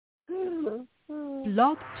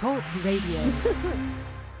Blog Talk Radio.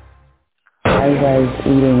 I was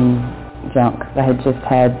eating junk. I had just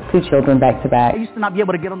had 2 children back to back. I used to not be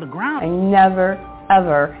able to get on the ground. I never,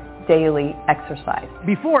 ever daily exercise.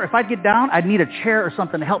 Before, if I'd get down, I'd need a chair or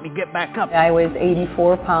something to help me get back up. I was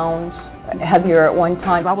 84 pounds, heavier at one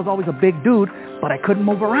time. I was always a big dude, but I couldn't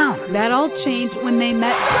move around. That all changed when they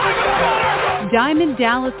met Diamond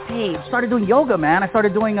Dallas Page. I started doing yoga, man. I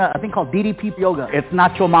started doing a thing called DDP yoga. It's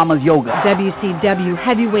not your mama's yoga. WCW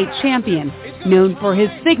heavyweight champion, known for his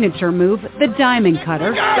signature move, the Diamond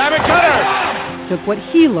Cutter. Diamond Cutter! Took what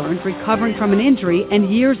he learned recovering from an injury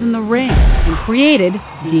and years in the ring and created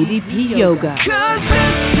DDP yoga.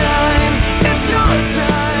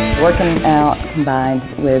 Working out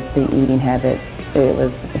combined with the eating habits, it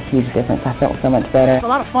was a huge difference. I felt so much better. It's a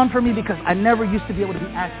lot of fun for me because I never used to be able to be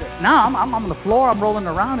active. Now I'm on the floor, I'm rolling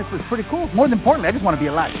around. It's pretty cool. More than importantly, I just want to be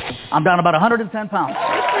alive. I'm down about 110 pounds.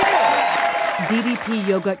 DDP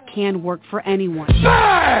yoga can work for anyone.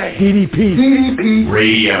 Hey! DDP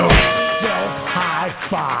Radio. High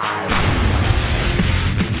five.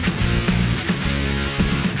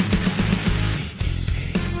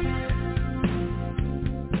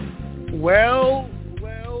 Well,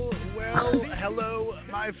 hello,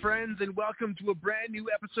 my friends, and welcome to a brand new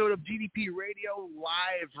episode of DDP Radio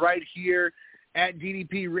live right here at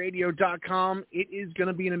ddpradio.com. It is going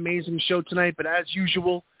to be an amazing show tonight, but as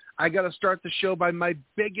usual, I got to start the show by my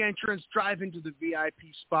big entrance, drive into the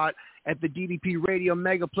VIP spot at the DDP Radio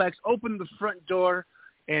Megaplex, open the front door,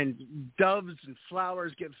 and doves and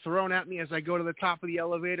flowers get thrown at me as I go to the top of the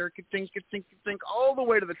elevator, ka-tink, all the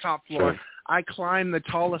way to the top floor. I climb the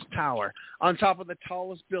tallest tower on top of the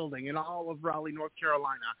tallest building in all of Raleigh, North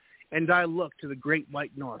Carolina, and I look to the Great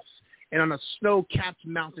White North. And on a snow-capped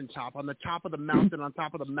mountaintop, on the top of the mountain, on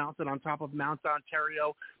top of the mountain, on top of Mount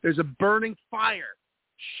Ontario, there's a burning fire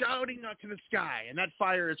shouting up to the sky, and that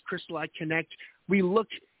fire is Crystal. I connect. We look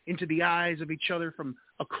into the eyes of each other from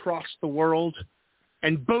across the world,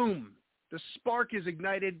 and boom, the spark is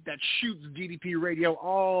ignited that shoots DDP Radio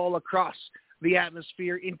all across the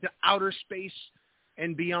atmosphere into outer space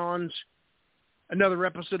and beyond. Another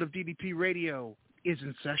episode of DDP Radio is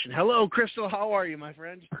in session. Hello, Crystal. How are you, my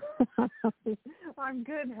friend? I'm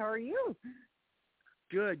good. How are you?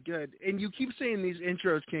 Good. And you keep saying these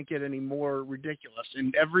intros can't get any more ridiculous,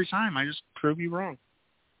 and every time I just prove you wrong.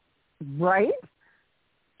 Right?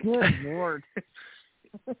 Good Lord.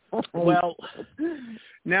 Well,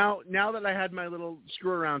 now that I had my little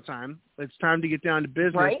screw-around time, it's time to get down to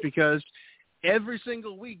business, right? Because every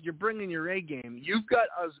single week you're bringing your A game. You've got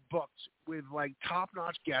us booked with, like,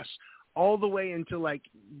 top-notch guests all the way into, like,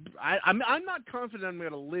 I'm not confident I'm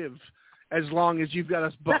going to live as long as you've got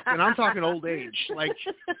us booked. And I'm talking old age. Like,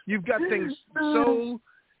 you've got things so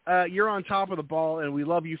you're on top of the ball, and we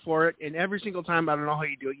love you for it. And every single time, I don't know how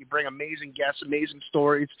you do it, you bring amazing guests, amazing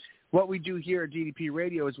stories. What we do here at DDP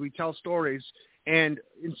Radio is we tell stories and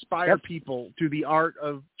inspire people through the art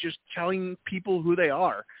of just telling people who they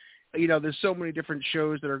are. You know, there's so many different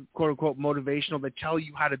shows that are quote-unquote motivational that tell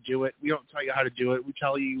you how to do it. We don't tell you how to do it. We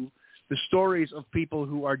tell you the stories of people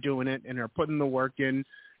who are doing it and are putting the work in.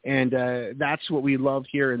 And that's what we love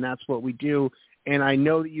here, and that's what we do. And I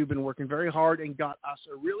know that you've been working very hard and got us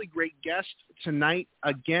a really great guest tonight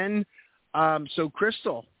again. So,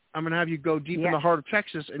 Crystal, I'm going to have you go deep in the heart of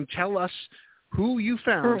Texas and tell us who you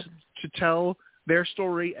found to tell their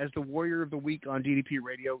story as the Warrior of the Week on DDP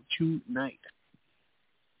Radio tonight.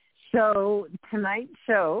 So tonight's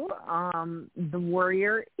show, the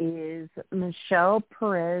Warrior is Michelle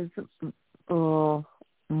Perez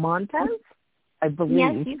Montez, I believe.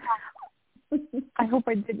 Yes, you have. I hope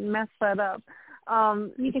I didn't mess that up.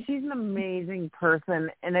 She's an amazing person,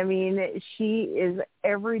 and I mean, she is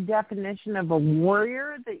every definition of a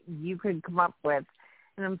warrior that you could come up with,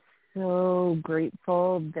 and I'm so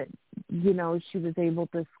grateful that, you know, she was able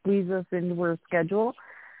to squeeze us into her schedule.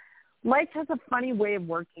 Life has a funny way of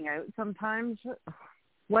working out sometimes.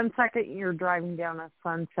 1 second you're driving down a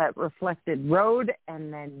sunset-reflected road,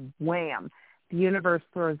 and then wham, the universe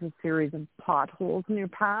throws a series of potholes in your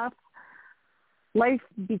path. Life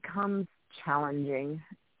becomes challenging,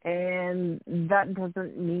 and that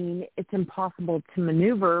doesn't mean it's impossible to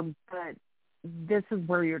maneuver, but this is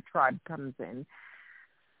where your tribe comes in.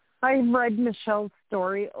 I've read Michelle's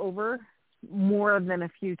story over more than a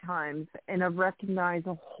few times, and I've recognized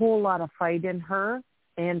a whole lot of fight in her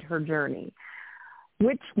and her journey,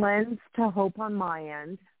 which lends to hope on my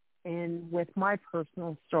end and with my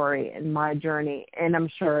personal story and my journey, and I'm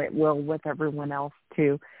sure it will with everyone else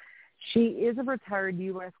too. She is a retired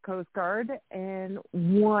U.S. Coast Guard and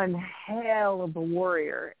one hell of a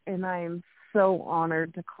warrior, and I am so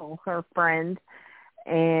honored to call her friend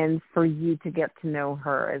and for you to get to know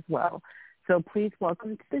her as well. So please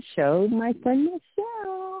welcome to the show my friend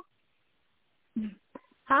Michelle.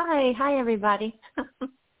 Hi everybody.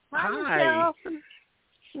 Hi.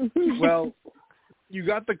 Well, you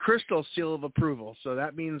got the crystal seal of approval, so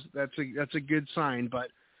that means that's a good sign. But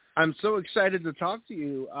I'm so excited to talk to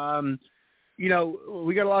you. We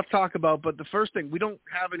got a lot to talk about, but the first thing, we don't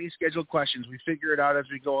have any scheduled questions. We figure it out as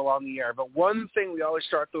we go along the air. But one thing we always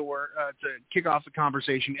start to kick off the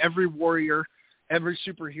conversation, every warrior, every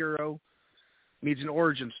superhero needs an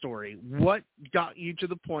origin story. What got you to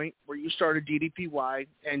the point where you started DDPY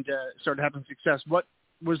and started having success? What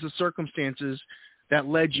was the circumstances that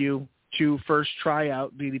led you to first try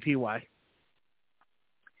out DDPY?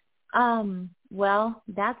 Well,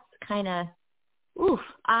 that's kind of, it's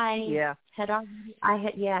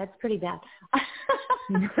pretty bad. I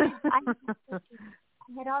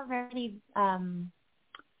had already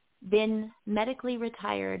been medically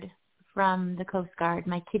retired from the Coast Guard.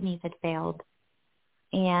 My kidneys had failed.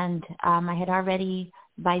 And I had already,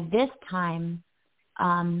 by this time,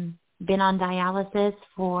 been on dialysis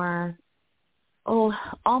for,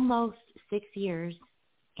 almost 6 years.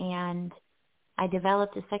 And I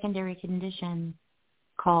developed a secondary condition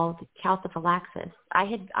called calciphylaxis.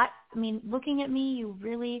 I mean, looking at me, you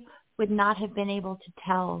really would not have been able to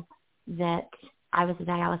tell that I was a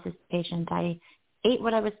dialysis patient. I ate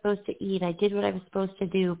what I was supposed to eat. I did what I was supposed to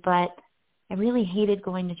do, but I really hated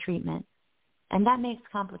going to treatment. And that makes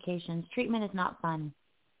complications. Treatment is not fun.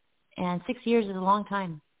 And 6 years is a long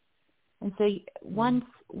time. And so once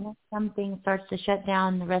something starts to shut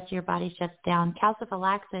down, the rest of your body shuts down.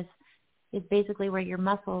 Calciphylaxis is basically where your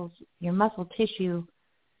muscle tissue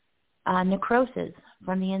necroses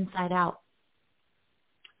from the inside out.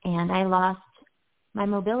 And I lost my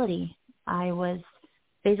mobility. I was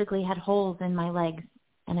basically had holes in my legs,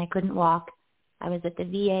 and I couldn't walk. I was at the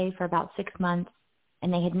VA for about 6 months,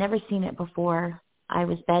 and they had never seen it before. I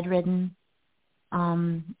was bedridden.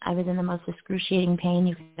 I was in the most excruciating pain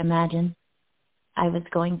you could imagine. I was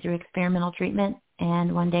going through experimental treatment,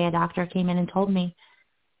 and one day a doctor came in and told me,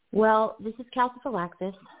 well, this is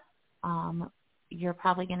calciphylaxis. You're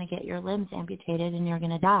probably going to get your limbs amputated, and you're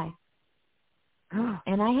going to die.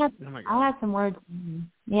 And I had some words.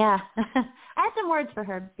 Yeah, I had some words for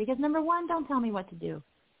her because, number one, don't tell me what to do.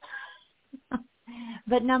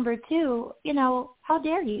 But number two, how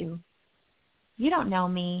dare you? You don't know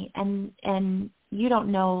me, and you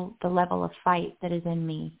don't know the level of fight that is in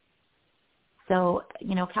me. So,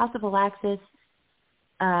 calciphylaxis,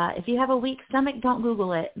 if you have a weak stomach, don't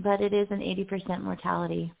Google it, but it is an 80%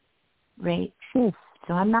 mortality rate. So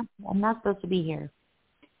I'm not supposed to be here.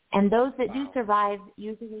 And those that do survive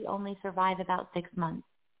usually only survive about 6 months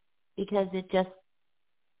because it just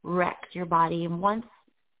wrecks your body. And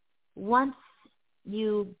once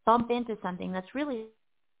you bump into something that's really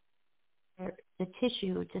the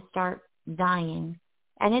tissue to start dying,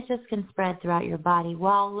 and it just can spread throughout your body.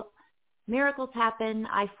 Well, miracles happen.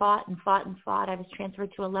 I fought and fought and fought. I was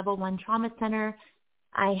transferred to a level 1 trauma center.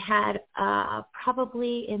 I had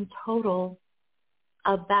probably in total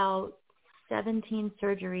about 17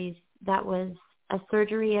 surgeries. That was a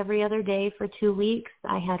surgery every other day for 2 weeks.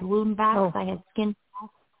 I had wound vacs. I had skin vacs.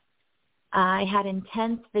 I had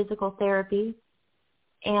intense physical therapy.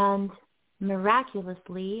 And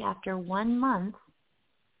miraculously, after 1 month,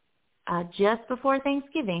 just before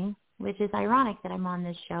Thanksgiving, which is ironic that I'm on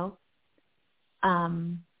this show,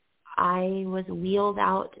 I was wheeled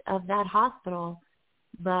out of that hospital,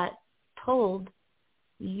 but told,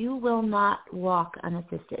 you will not walk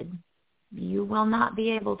unassisted. You will not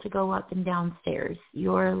be able to go up and down stairs.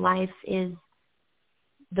 Your life is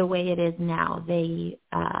the way it is now. They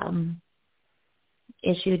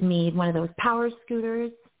issued me one of those power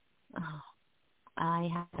scooters. I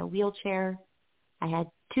had a wheelchair. I had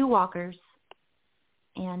 2 walkers,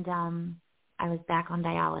 and I was back on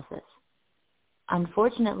dialysis.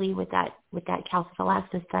 Unfortunately, with that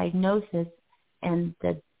calciphylaxis diagnosis and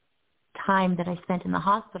the time that I spent in the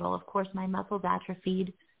hospital, of course, my muscles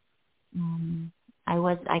atrophied.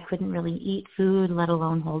 I couldn't really eat food, let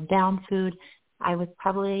alone hold down food. I was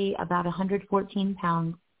probably about 114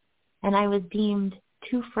 pounds, and I was deemed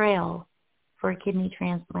too frail for a kidney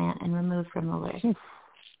transplant and removed from the list.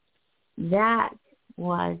 That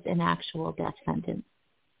was an actual death sentence.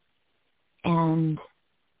 And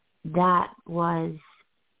that was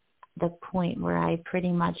the point where I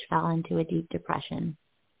pretty much fell into a deep depression.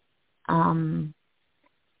 I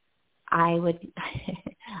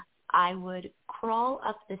would crawl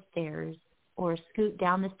up the stairs or scoot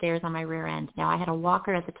down the stairs on my rear end. Now, I had a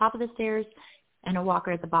walker at the top of the stairs and a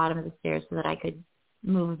walker at the bottom of the stairs so that I could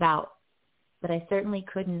move about. but I certainly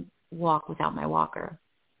couldn't walk without my walker.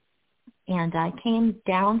 And I came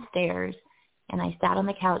downstairs, and I sat on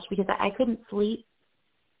the couch because I couldn't sleep.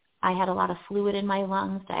 I had a lot of fluid in my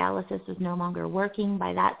lungs. Dialysis was no longer working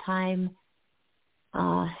by that time.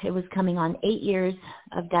 It was coming on 8 years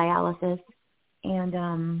of dialysis,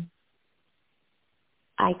 and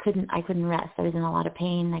I couldn't rest. I was in a lot of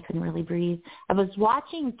pain. I couldn't really breathe. I was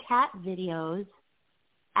watching cat videos,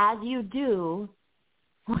 as you do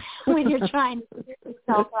when you're trying to get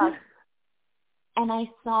yourself up. And I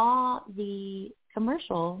saw the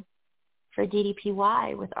commercial for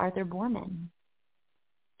DDPY with Arthur Borman.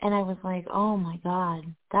 And I was like, oh, my God,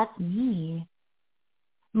 that's me.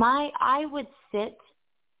 I would sit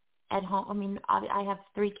at home. I mean, I have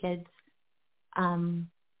 3 kids.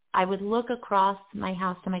 I would look across my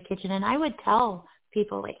house to my kitchen, and I would tell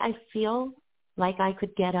people, like, I feel like I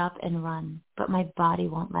could get up and run, but my body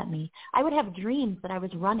won't let me. I would have dreams that I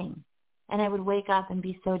was running, and I would wake up and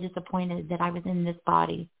be so disappointed that I was in this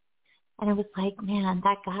body. And I was like, man,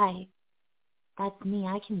 that guy, that's me.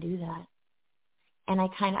 I can do that. And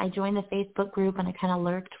I joined the Facebook group, and I kind of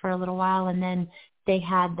lurked for a little while, and then they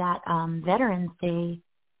had that Veterans Day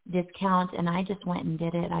discount, and I just went and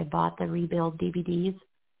did it. I bought the Rebuild DVDs,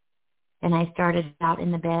 and I started out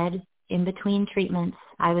in the bed. In between treatments,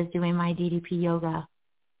 I was doing my DDP yoga.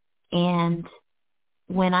 And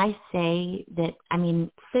when I say that,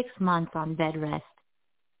 6 months on bed rest,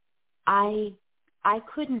 I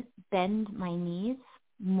couldn't bend my knees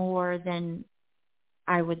more than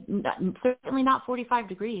I would, certainly not 45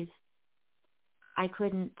 degrees. I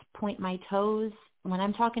couldn't point my toes. When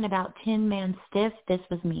I'm talking about Tin Man stiff, this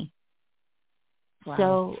was me. Wow.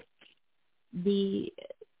 So the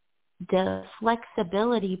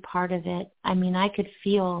flexibility part of it, I could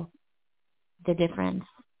feel the difference.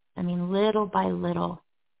 Little by little,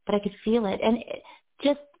 but I could feel it. And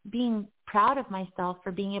just being proud of myself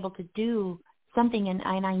for being able to do something. And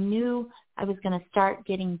I knew I was going to start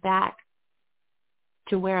getting back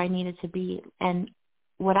to where I needed to be. And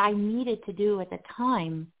what I needed to do at the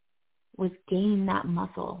time was gain that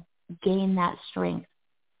muscle, gain that strength.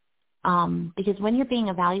 Because when you're being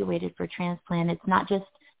evaluated for transplant, it's not just,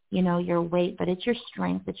 your weight, but it's your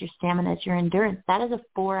strength, it's your stamina, it's your endurance. That is a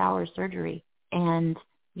 4-hour surgery, and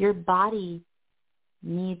your body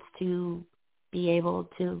needs to be able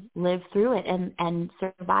to live through it and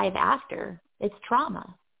survive after. It's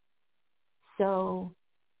trauma. So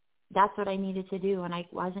that's what I needed to do, and I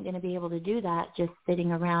wasn't going to be able to do that just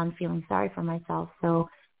sitting around feeling sorry for myself. So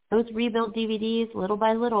those Rebuild DVDs, little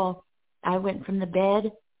by little, I went from the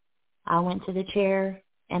bed, I went to the chair,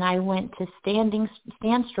 and I went to stand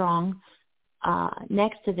strong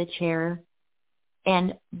next to the chair.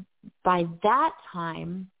 And by that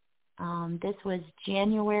time, this was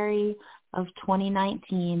January of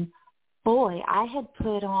 2019, boy, I had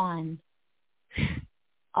put on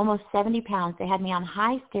almost 70 pounds. They had me on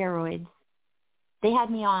high steroids. They had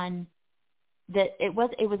me on it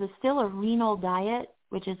was still a renal diet,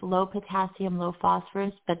 which is low potassium, low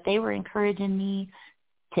phosphorus, but they were encouraging me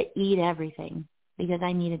to eat everything because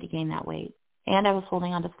I needed to gain that weight. And I was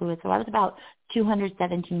holding on to fluid. So I was about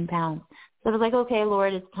 217 pounds. So I was like, okay,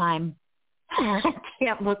 Lord, it's time. I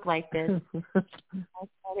can't look like this. I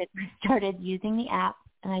started using the app,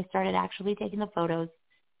 and I started actually taking the photos.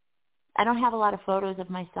 I don't have a lot of photos of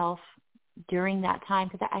myself during that time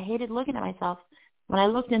because I hated looking at myself. When I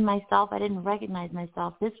looked in myself, I didn't recognize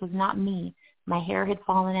myself. This was not me. My hair had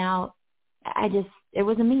fallen out. It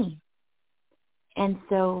wasn't me. And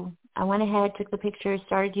so I went ahead, took the pictures,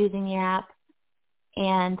 started using the app,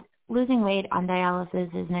 and losing weight on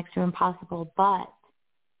dialysis is next to impossible, but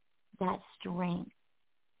that strength,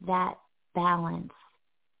 that balance,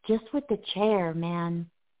 just with the chair, man,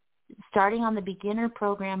 starting on the beginner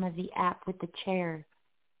program of the app with the chair,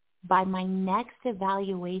 by my next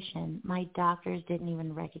evaluation, my doctors didn't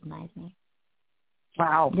even recognize me.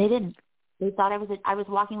 Wow. They didn't. They thought I was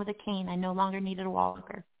walking with a cane. I no longer needed a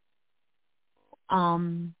walker.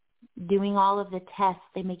 Doing all of the tests,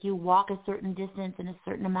 they make you walk a certain distance in a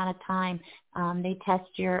certain amount of time. They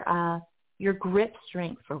test your grip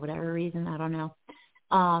strength for whatever reason. I don't know.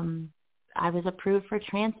 I was approved for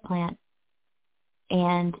transplant,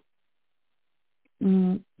 and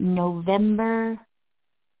November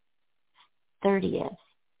 30th,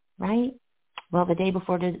 right? Well, the day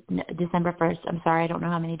before December 1st. I'm sorry, I don't know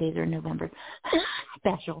how many days are in November.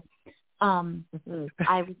 Special.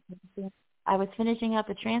 I was finishing up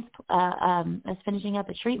a treatment,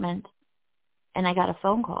 and I got a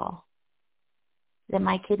phone call that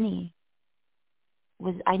my kidney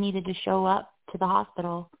I needed to show up to the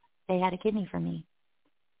hospital. They had a kidney for me.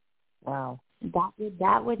 Wow.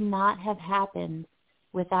 That would not have happened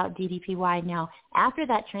without DDPY. Now, after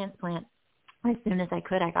that transplant, as soon as I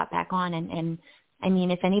could, I got back on. And I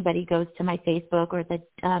mean, if anybody goes to my Facebook or the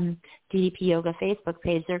DDP Yoga Facebook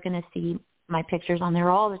page, they're going to see my pictures on there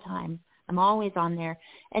all the time. I'm always on there.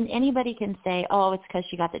 And anybody can say, oh, it's because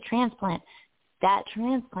she got the transplant. That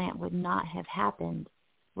transplant would not have happened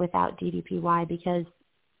without DDPY because,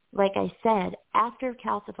 like I said, after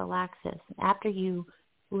calciphylaxis, after you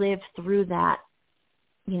live through that,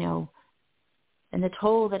 you know, and the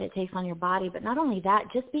toll that it takes on your body, but not only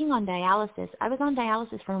that, just being on dialysis. I was on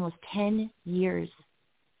dialysis for almost 10 years.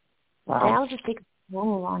 Wow. Dialysis takes a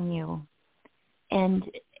toll on you. And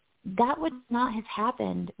that would not have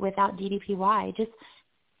happened without DDPY. Just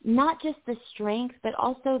not just the strength, but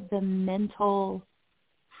also the mental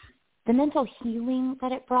healing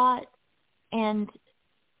that it brought and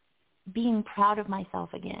being proud of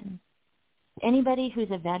myself again. Anybody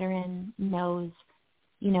who's a veteran knows,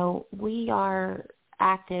 you know, we are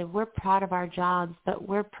active. We're proud of our jobs, but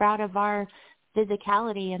we're proud of our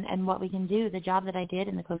physicality and what we can do. The job that I did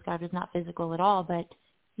in the Coast Guard was not physical at all, but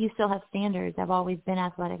you still have standards. I've always been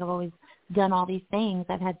athletic. I've always done all these things.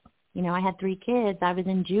 I had 3 kids. I was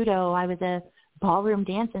in judo. I was a ballroom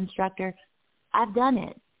dance instructor. I've done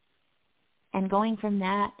it. And going from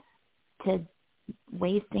that to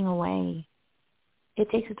wasting away, it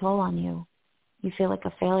takes a toll on you. You feel like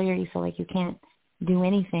a failure. You feel like you can't do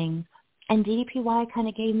anything. And DDPY kind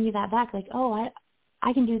of gave me that back, like, oh,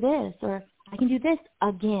 I can do this, or I can do this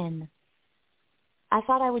again. I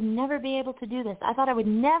thought I would never be able to do this. I thought I would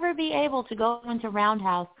never be able to go into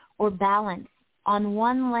roundhouse or balance on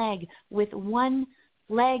one leg with one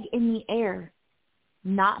leg in the air,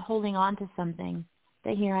 not holding on to something.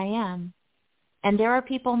 But here I am. And there are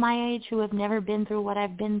people my age who have never been through what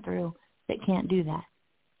I've been through that can't do that.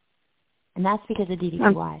 And that's because of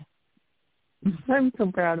DDPY. I'm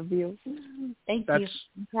so proud of you. Thank you.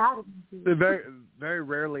 I'm proud of you. Very, very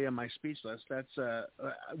rarely am I speechless. That's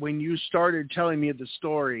when you started telling me the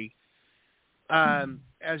story, as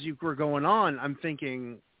you were going on, I'm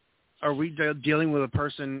thinking, are we dealing with a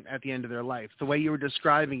person at the end of their life? The way you were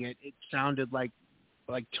describing it, it sounded like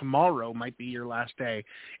tomorrow might be your last day.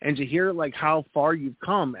 And to hear like how far you've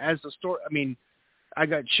come as the story, I mean, I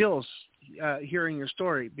got chills hearing your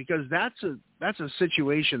story, because that's a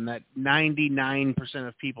situation that 99%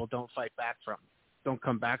 of people don't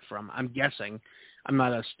come back from. I'm guessing. I'm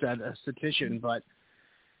not a statistician, but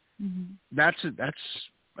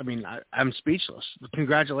I mean, I'm speechless.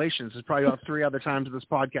 Congratulations. There's probably about 3 other times in this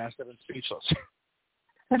podcast I've been speechless.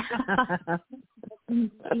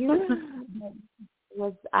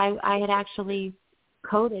 I had actually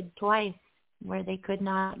coded twice where they could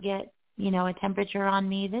not get, a temperature on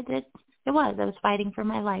me. I was fighting for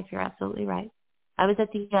my life. You're absolutely right. I was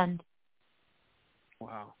at the end.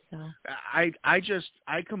 Wow. So. I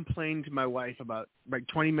complained to my wife about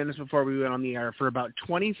 20 minutes before we went on the air for about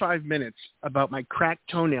 25 minutes about my cracked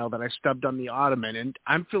toenail that I stubbed on the ottoman, and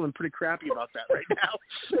I'm feeling pretty crappy about that right now.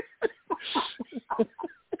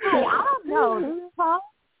 Hey, I don't know, Paul.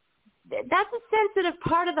 That's a sensitive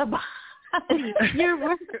part of the body.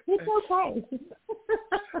 It's okay.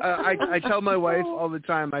 I tell my wife all the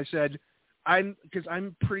time, I said, because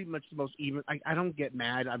I'm pretty much the most even. I don't get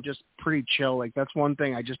mad. I'm just pretty chill. Like, that's one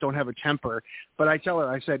thing. I just don't have a temper. But I tell her,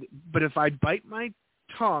 I said, but if I bite my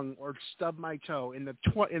tongue or stub my toe in the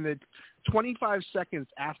 25 seconds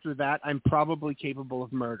after that, I'm probably capable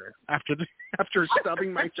of murder after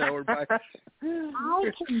stubbing my toe or bite. I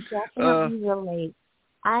can definitely relate.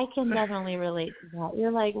 I can definitely relate to that.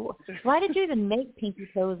 You're like, why did you even make pinky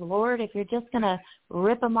toes, Lord, if you're just going to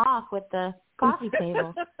rip them off with the coffee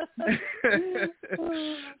table?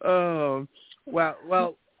 Oh,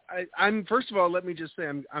 well, I'm first of all, let me just say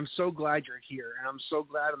I'm so glad you're here, and I'm so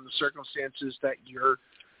glad in the circumstances that you're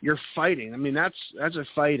fighting. I mean, that's a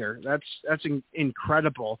fighter. That's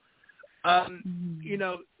incredible.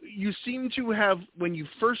 You seem to have, when you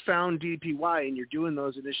first found DDPY and you're doing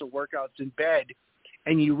those initial workouts in bed,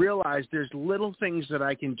 and you realize there's little things that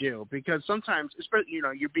I can do, because sometimes, especially,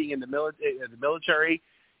 you're being in the military,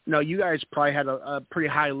 you guys probably had a pretty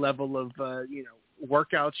high level of,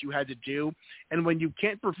 workouts you had to do. And when you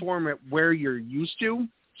can't perform it where you're used to,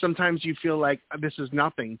 sometimes you feel like this is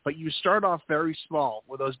nothing, but you start off very small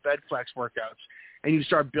with those bed flex workouts and you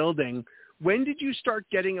start building. When did you start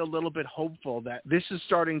getting a little bit hopeful that this is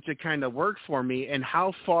starting to kind of work for me? And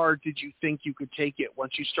how far did you think you could take it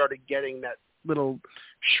once you started getting that little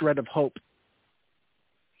shred of hope?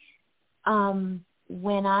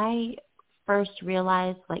 When I first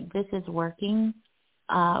realized this is working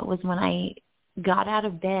was when I got out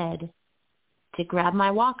of bed to grab my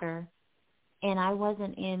walker and I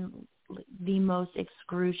wasn't in the most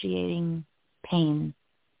excruciating pain,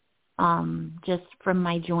 just from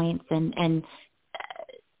my joints and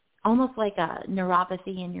almost like a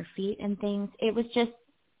neuropathy in your feet and things. It was just,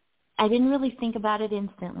 I didn't really think about it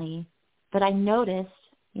instantly, but I noticed,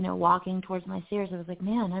 walking towards my stairs, I was like,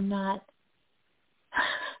 man, I'm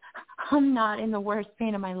not in the worst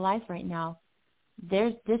pain of my life right now.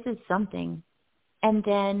 This is something. And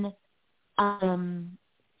then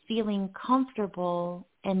feeling comfortable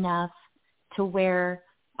enough to where,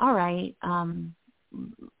 all right, the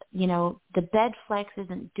bed flex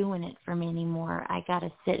isn't doing it for me anymore. I got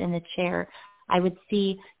to sit in the chair. I would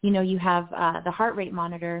see, you have the heart rate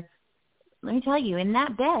monitor. Let me tell you, in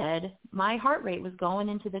that bed, my heart rate was going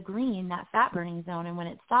into the green, that fat burning zone. And when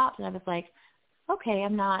it stopped, I was like, okay,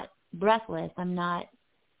 I'm not breathless. I'm going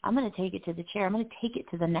to take it to the chair. I'm going to take it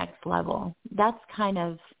to the next level. That's kind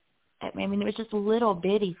of, it was just little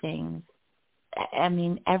bitty things.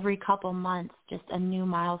 Every couple months, just a new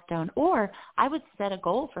milestone. Or I would set a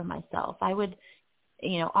goal for myself. I would,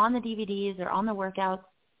 on the DVDs or on the workouts,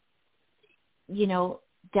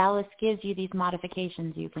 Dallas gives you these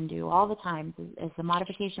modifications you can do all the time. It's a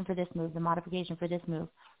modification for this move, the modification for this move.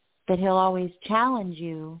 But he'll always challenge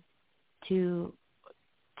you to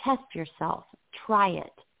test yourself, try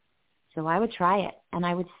it. So I would try it, and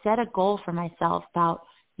I would set a goal for myself about,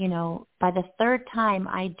 by the third time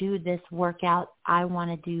I do this workout, I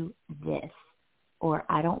want to do this, or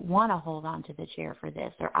I don't want to hold on to the chair for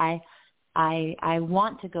this, or I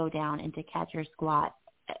want to go down into catcher squat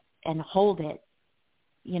and hold it,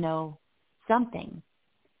 something.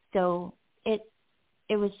 So it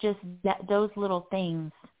was just those little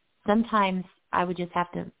things. Sometimes I would just have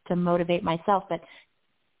to motivate myself, but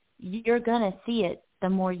you're going to see it the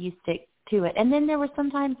more you stick to it. And then there were some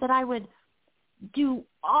times that I would do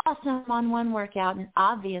awesome on one workout, and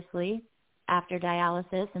obviously after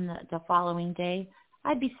dialysis and the following day,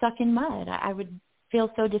 I'd be stuck in mud. I would feel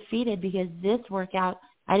so defeated because this workout,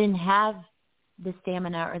 I didn't have the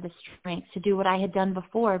stamina or the strength to do what I had done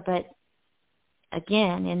before. But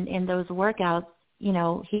again, in those workouts,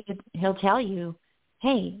 he'll tell you,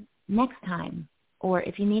 hey, next time, or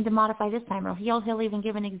if you need to modify this time, or he'll even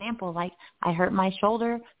give an example, like, I hurt my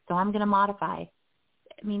shoulder, so I'm going to modify.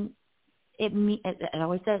 It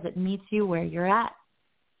always says it meets you where you're at.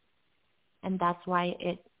 And that's why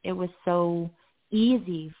it was so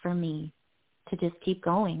easy for me to just keep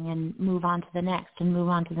going and move on to the next and move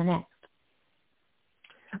on to the next.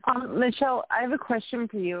 Michelle, I have a question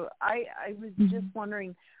for you. I was just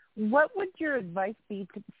wondering, what would your advice be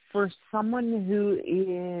for someone who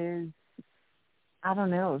is, I don't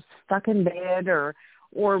know, stuck in bed or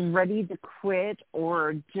ready to quit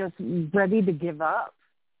or just ready to give up?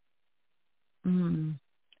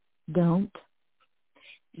 Don't.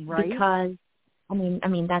 Right. Because,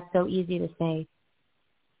 that's so easy to say.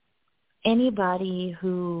 Anybody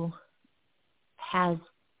who has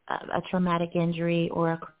a traumatic injury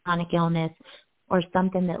or a chronic illness or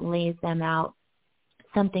something that lays them out,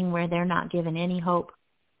 something where they're not given any hope,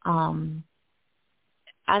 I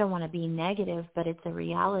don't want to be negative, but it's a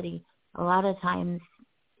reality. A lot of times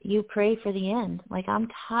you pray for the end. Like, I'm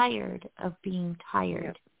tired of being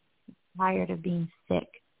tired, tired of being sick.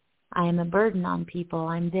 I am a burden on people.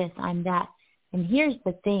 I'm this, I'm that. And here's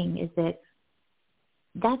the thing is that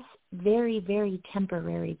that's very, very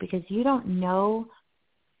temporary because you don't know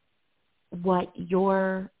what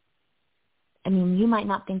you might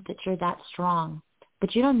not think that you're that strong,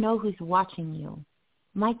 but you don't know who's watching you.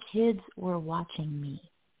 My kids were watching me.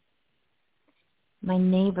 My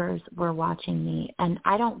neighbors were watching me, and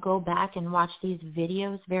I don't go back and watch these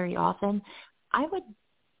videos very often. I would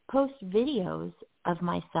post videos of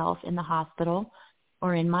myself in the hospital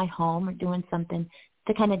or in my home or doing something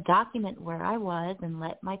to kind of document where I was and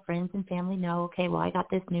let my friends and family know, okay, well, I got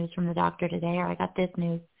this news from the doctor today, or I got this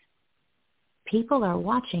news. People are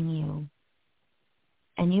watching you,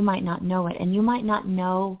 and you might not know it, and you might not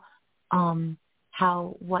know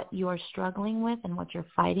how what you're struggling with and what you're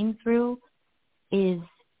fighting through is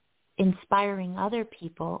inspiring other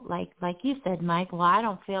people. Like you said, Mike, well, I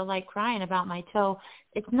don't feel like crying about my toe.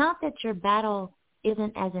 It's not that your battle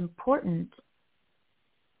isn't as important.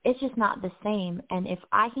 It's just not the same. And if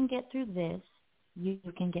I can get through this, you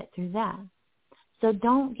can get through that. So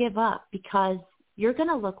don't give up, because you're going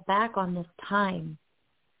to look back on this time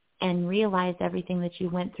and realize everything that you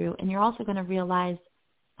went through. And you're also going to realize,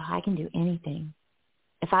 oh, I can do anything.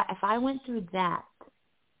 If I went through that,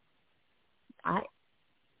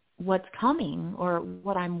 what's coming, or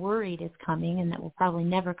what I'm worried is coming and that will probably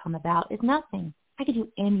never come about, is nothing. I could do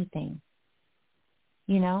anything.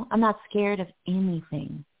 I'm not scared of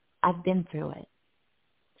anything. I've been through it.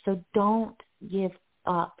 So don't give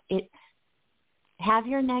up. Have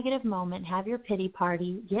your negative moment, have your pity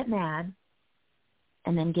party, get mad,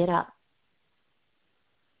 and then get up.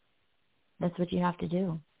 That's what you have to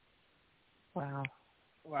do. Wow.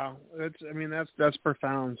 That's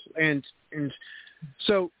profound. And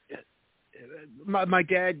so my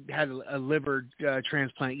dad had a liver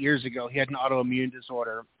transplant years ago. He had an autoimmune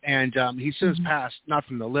disorder, and he's since passed, not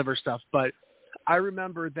from the liver stuff, but I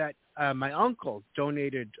remember that my uncle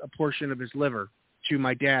donated a portion of his liver to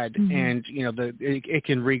my dad, and it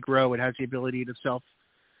can regrow. It has the ability to self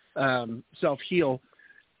heal.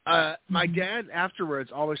 My dad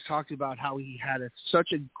afterwards always talked about how he had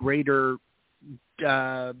such a greater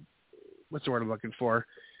what's the word I'm looking for?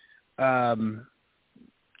 Not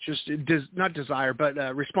desire,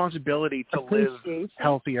 but responsibility to live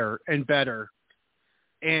healthier and better.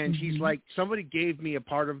 And he's like, somebody gave me a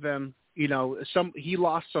part of them. He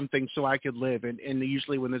lost something so I could live. And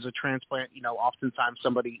usually when there's a transplant, oftentimes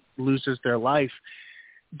somebody loses their life.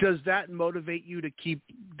 Does that motivate you to keep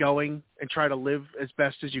going and try to live as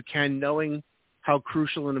best as you can, knowing how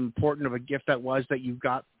crucial and important of a gift that was that you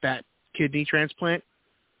got that kidney transplant?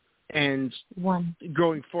 And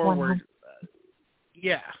going forward,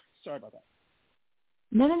 sorry about that.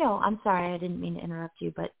 No. I'm sorry. I didn't mean to interrupt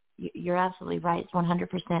you, but you're absolutely right. It's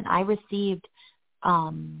 100%. I received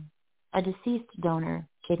a deceased donor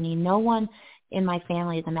kidney. No one in my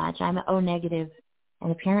family is a match. I'm O negative,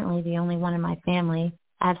 and apparently the only one in my family.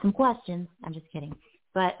 I have some questions. I'm just kidding.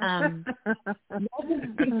 But and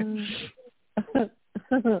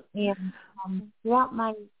throughout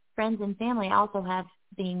my friends and family, I also have,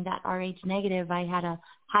 being that Rh negative, I had a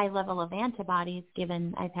high level of antibodies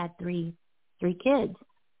given I've had three kids.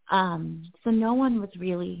 So no one was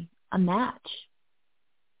really a match.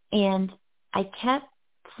 And I kept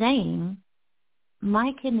saying,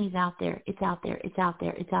 my kidney's out there. It's out there. It's out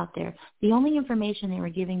there. It's out there. The only information they were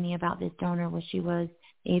giving me about this donor was she was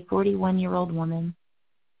a 41-year-old woman.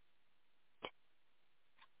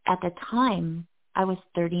 At the time, I was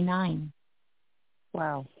 39.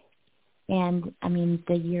 Wow. And,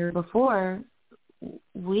 the year before,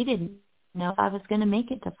 we didn't know if I was going to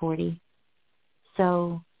make it to 40.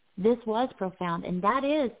 So this was profound, and that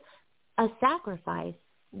is a sacrifice.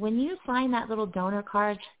 When you sign that little donor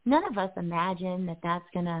card, none of us imagine that that's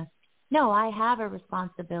going to – no, I have a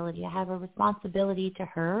responsibility. I have a responsibility to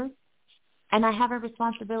her, and I have a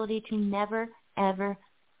responsibility to never, ever,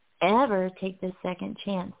 ever take this second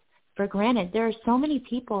chance for granted. There are so many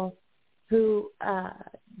people who,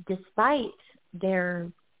 despite their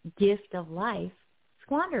gift of life,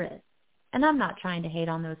 squander it. And I'm not trying to hate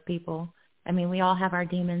on those people. We all have our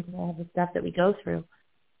demons and all the stuff that we go through.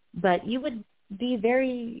 But you would be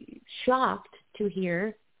very shocked to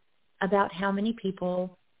hear about how many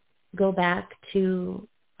people go back to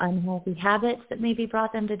unhealthy habits that maybe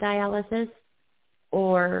brought them to dialysis,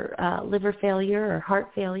 or liver failure or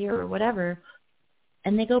heart failure or whatever,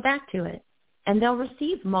 and they go back to it. And they'll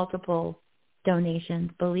receive multiple donations,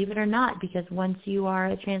 believe it or not, because once you are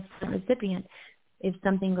a transplant recipient, if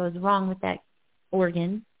something goes wrong with that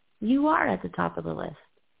organ, you are at the top of the list.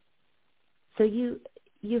 So you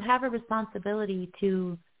have a responsibility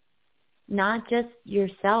to not just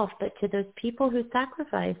yourself, but to those people who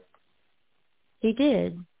sacrificed. They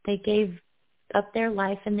did. They gave up their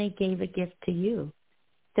life, and they gave a gift to you.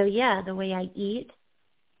 So, the way I eat,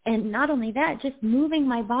 and not only that, just moving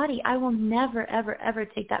my body, I will never, ever, ever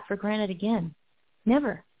take that for granted again.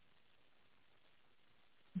 Never.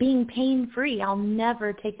 Being pain-free, I'll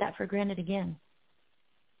never take that for granted again.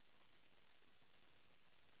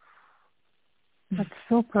 That's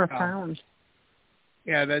so profound.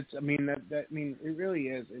 Yeah, it really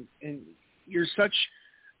is. And you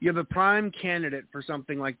have a prime candidate for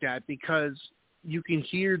something like that, because you can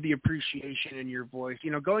hear the appreciation in your voice.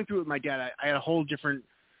 Going through it with my dad, I had a whole different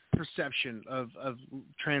perception of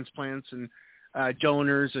transplants and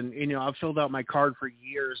donors, and I've filled out my card for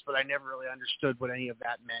years, but I never really understood what any of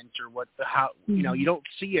that meant, or you don't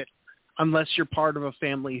see it unless you're part of a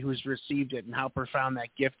family who's received it, and how profound that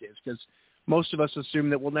gift is, because most of us assume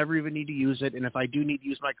that we'll never even need to use it, and if I do need to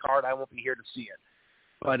use my card, I won't be here to see it.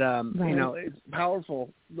 But right. It's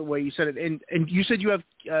powerful the way you said it. And you said you have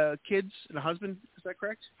kids and a husband. Is that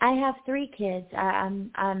correct? I have 3 kids.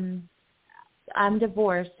 I'm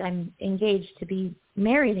divorced. I'm engaged to be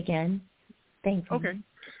married again. Thankfully. Okay.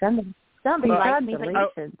 Somebody likes me, but I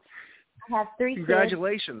have 3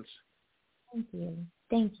 Congratulations. Kids.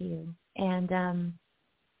 Thank you. And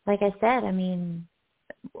like I said,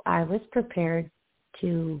 I was prepared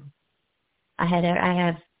to. I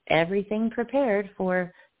have everything prepared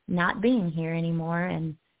for not being here anymore,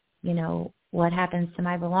 and you know, what happens to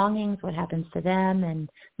my belongings, what happens to them. And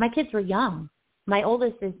my kids were young. My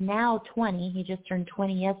oldest is now 20. He just turned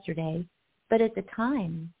 20 yesterday. But at the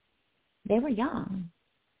time, they were young,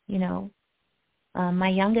 you know. My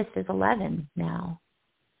youngest is 11 now.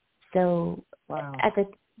 So at the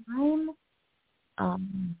time,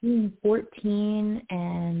 being 14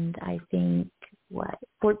 and I think,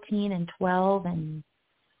 14 and 12 and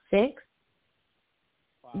 6,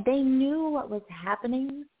 they knew what was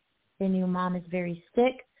happening. They knew Mom is very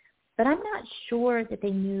sick, but I'm not sure that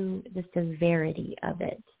they knew the severity of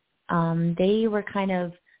it. They were kind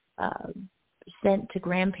of sent to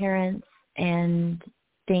grandparents and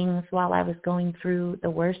things while I was going through the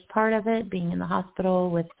worst part of it, being in the hospital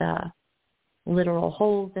with literal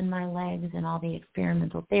holes in my legs and all the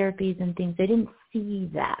experimental therapies and things. They didn't see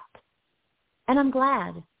that. And I'm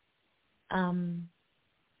glad,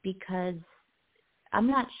 because I'm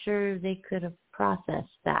not sure they could have processed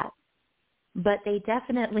that. But they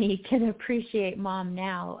definitely can appreciate Mom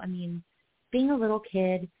now. I mean, being a little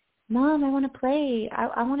kid, Mom, I want to play.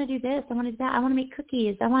 I want to do this. I want to do that. I want to make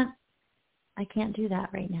cookies. I can't do that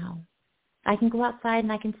right now. I can go outside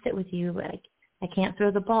and I can sit with you, but I can't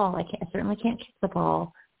throw the ball. I certainly can't kick the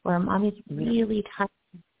ball. Or Mommy's really tired.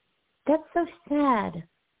 That's so sad.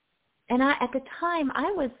 And at the time,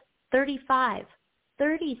 I was 35,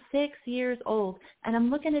 36 years old, and I'm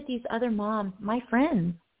looking at these other moms, my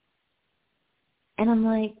friends, and I'm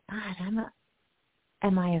like, God,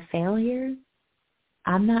 am I a failure?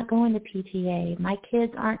 I'm not going to PTA. My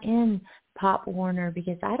kids aren't in Pop Warner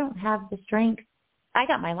because I don't have the strength. I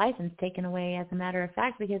got my license taken away, as a matter of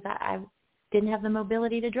fact, because I didn't have the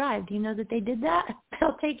mobility to drive. Do you know that they did that?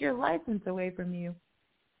 They'll take your license away from you.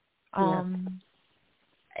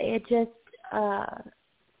 It just,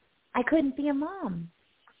 I couldn't be a mom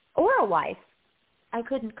or a wife. I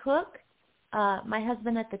couldn't cook. My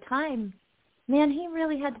husband at the time, man, he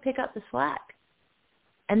really had to pick up the slack.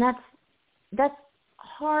 And that's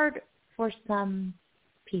hard for some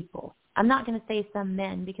people. I'm not going to say some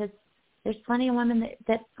men, because there's plenty of women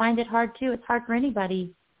that find it hard too. It's hard for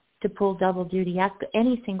anybody to pull double duty. Ask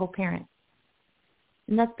any single parent.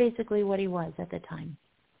 And that's basically what he was at the time.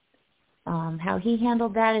 How he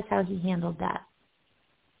handled that is how he handled that.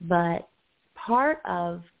 But part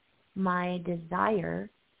of my desire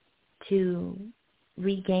to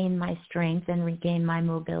regain my strength and regain my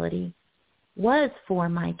mobility was for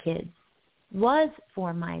my kids, was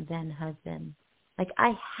for my then husband. Like,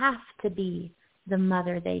 I have to be the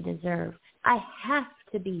mother they deserve. I have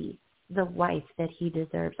to be the wife that he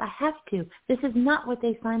deserves. I have to. This is not what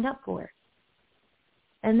they signed up for.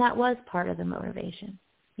 And that was part of the motivation,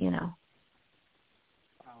 you know.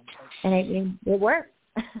 And it worked.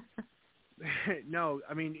 No,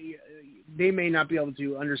 I mean, they may not be able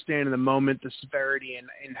to understand in the moment the severity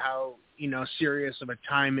and how, you know, serious of a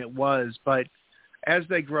time it was. But as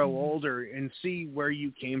they grow older and see where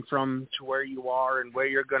you came from to where you are and where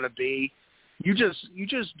you're going to be, you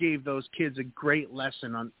just gave those kids a great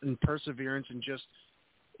lesson in perseverance and just,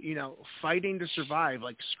 you know, fighting to survive,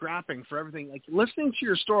 like scrapping for everything. Like, listening to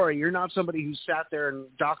your story, you're not somebody who sat there and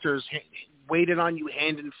doctors waited on you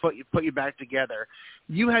hand and foot, you put you back together.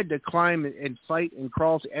 You had to climb and fight and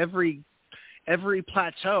crawl to every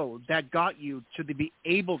plateau that got you to be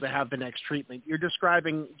able to have the next treatment. You're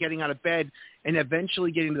describing getting out of bed and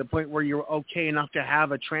eventually getting to the point where you're okay enough to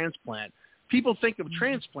have a transplant. People think of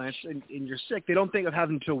transplants and you're sick. They don't think of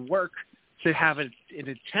having to work to have an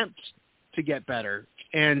attempt to get better.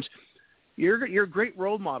 And you're a great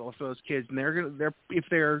role model for those kids. And they're if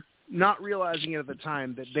they're not realizing it at the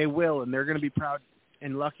time, that they will, and they're going to be proud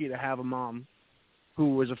and lucky to have a mom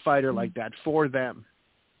who was a fighter like that for them.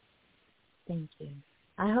 Thank you.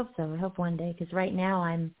 I hope so. I hope one day, because right now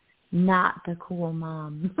I'm not the cool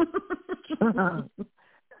mom.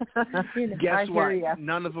 Guess what?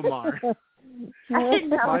 None of them are.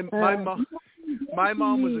 My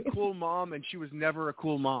mom was a cool mom, and she was never a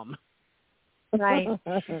cool mom. Right.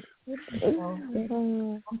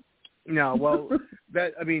 No, well,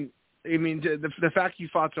 the fact you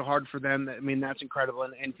fought so hard for them, I mean, that's incredible,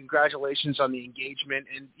 and congratulations on the engagement.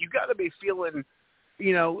 And you got to be feeling,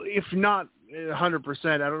 you know, if not 100%,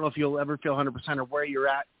 I don't know if you'll ever feel 100% or where you're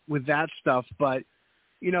at with that stuff, but,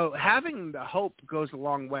 you know, having the hope goes a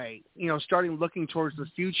long way. You know, starting looking towards the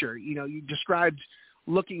future. You know, you described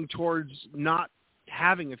looking towards not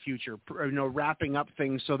having a future, you know, wrapping up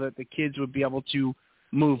things so that the kids would be able to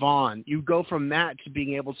move on. You go from that to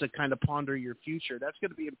being able to kind of ponder your future. That's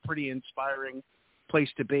going to be a pretty inspiring place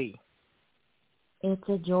to be. It's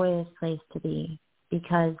a joyous place to be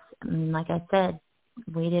because, like I said,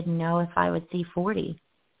 we didn't know if I would see 40.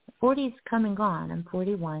 40's come and gone. I'm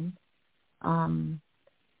 41.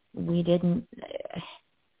 We didn't,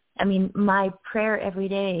 I mean, my prayer every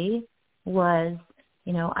day was,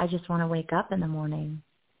 you know, I just want to wake up in the morning,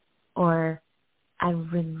 or I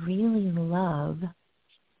would really love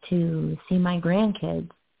to see my grandkids.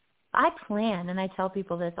 I plan, and I tell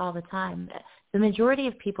people this all the time, the majority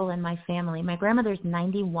of people in my family, my grandmother's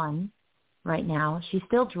 91 right now. She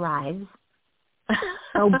still drives.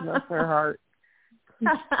 Oh, bless her heart.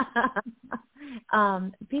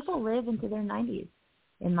 People live into their 90s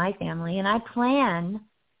in my family, and I plan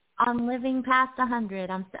on living past 100.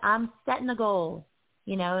 I'm setting a goal,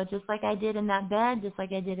 you know, just like I did in that bed, just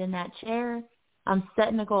like I did in that chair. I'm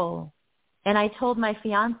setting a goal. And I told my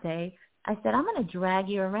fiance, I said, I'm going to drag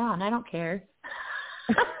you around. I don't care.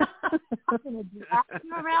 I'm going to drag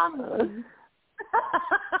you around.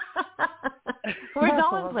 We're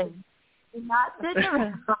going places. We're not sitting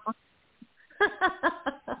around.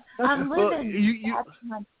 I'm living.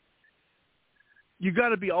 Well, you got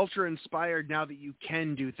to be ultra inspired now that you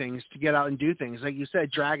can do things, to get out and do things. Like you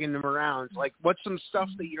said, dragging them around. Like, what's some stuff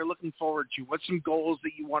that you're looking forward to? What's some goals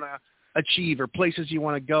that you want to achieve, or places you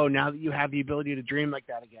want to go now that you have the ability to dream like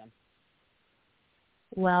that again?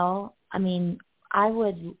 Well, I mean, I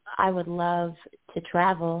would love to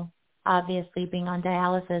travel. Obviously, being on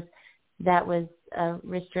dialysis, that was a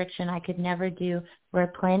restriction I could never do. We're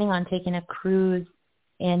planning on taking a cruise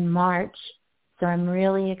in March, so I'm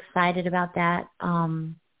really excited about that.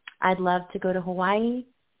 I'd love to go to Hawaii.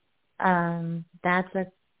 That's a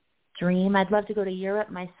dream. I'd love to go to Europe.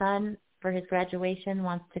 My son, for his graduation,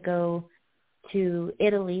 wants to go to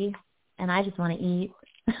Italy, and I just want to eat.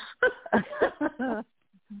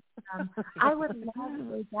 I would love to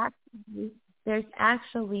go back to. There's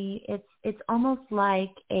actually, it's almost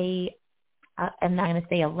like I'm not going to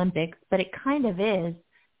say Olympics, but it kind of is,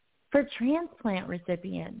 for transplant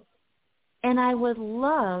recipients. And I would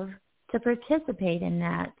love to participate in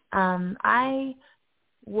that. I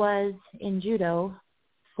was in judo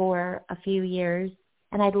for a few years,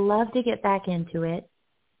 and I'd love to get back into it.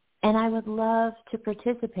 And I would love to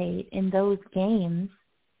participate in those games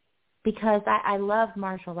because I love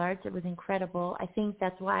martial arts. It was incredible. I think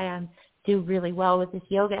that's why I do really well with this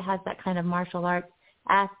yoga. It has that kind of martial arts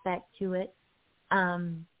aspect to it.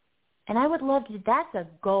 And I would love to, that's a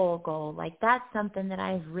goal. Like, that's something that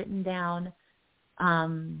I've written down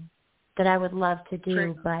that I would love to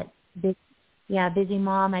do. But, busy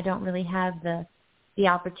mom, I don't really have the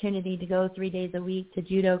opportunity to go 3 days a week to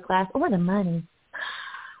judo class or the money.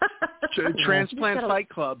 Transplant Fight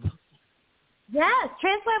Club. Yes,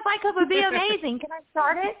 Transplant Fight Club would be amazing. Can I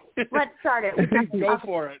start it? Let's start it. Go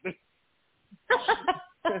for it.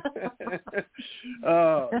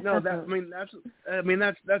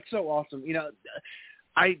 That's so awesome. You know,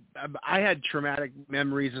 I had traumatic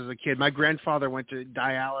memories as a kid. My grandfather went to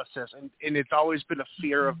dialysis, and it's always been a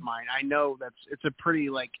fear of mine. I know it's a pretty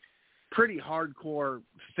hardcore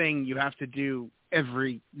thing you have to do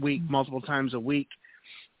every week, multiple times a week.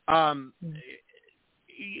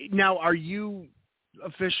 Now, are you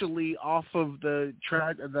officially off of the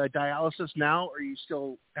dialysis now, or you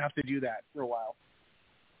still have to do that for a while?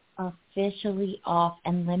 Officially off,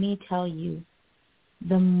 and let me tell you,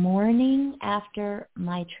 the morning after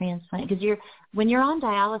my transplant, because when you're on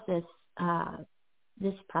dialysis,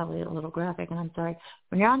 this is probably a little graphic, and I'm sorry.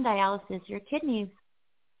 When you're on dialysis, your kidneys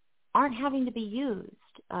aren't having to be used.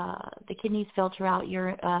 The kidneys filter out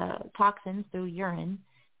your toxins through urine,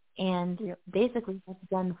 and basically it's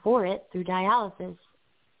done for it through dialysis.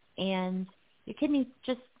 And your kidneys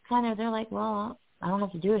just they're like, well, I don't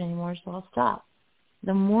have to do it anymore, so I'll stop.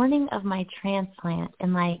 The morning of my transplant,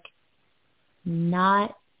 and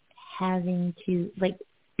not having to,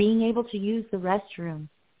 being able to use the restroom,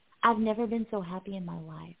 I've never been so happy in my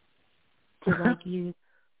life to use.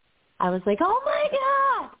 I was like, oh my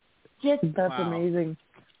God! That's amazing.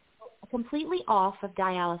 Completely off of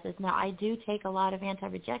dialysis. Now, I do take a lot of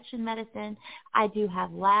anti-rejection medicine. I do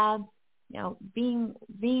have labs. You know,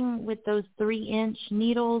 being with those 3-inch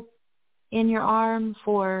needles in your arm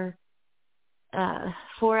for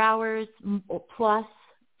 4 hours plus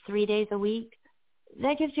 3 days a week,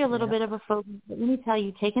 that gives you a little bit of a focus. But let me tell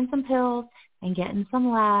you, taking some pills and getting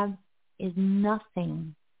some labs is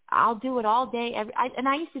nothing. I'll do it all day. And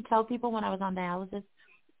I used to tell people when I was on dialysis,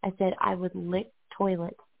 I said I would lick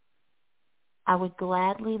toilets. I would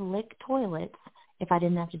gladly lick toilets if I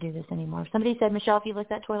didn't have to do this anymore. If somebody said, Michelle, if you lick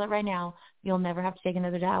that toilet right now, you'll never have to take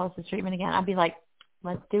another dialysis treatment again, I'd be like,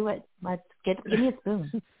 let's do it. Give me a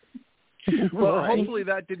spoon. Well, hopefully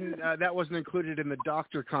that wasn't included in the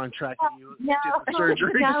doctor contract that you did the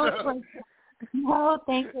surgery. No,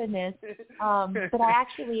 thank goodness. But I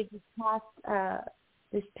actually this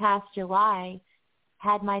this past July,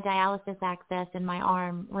 had my dialysis access in my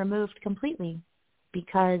arm removed completely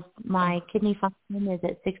because my kidney function is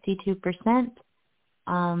at 62%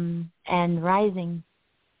 and rising.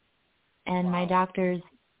 And my doctors,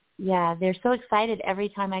 they're so excited every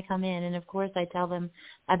time I come in. And, of course, I tell them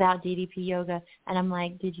about DDP yoga. And I'm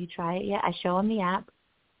like, did you try it yet? I show them the app.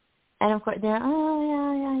 And, of course, they're,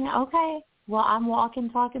 oh, yeah. Okay. Well, I'm walking,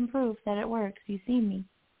 talking proof that it works. You see me.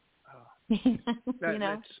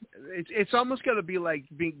 It's almost got to be like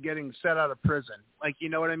getting set out of prison. Like, you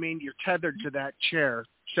know what I mean? You're tethered to that chair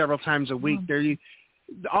several times a week.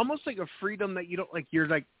 Almost like a freedom that you don't like. You're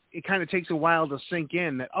like, it kind of takes a while to sink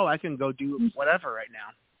in that, I can go do whatever right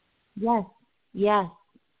now. Yes,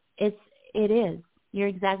 it is. You're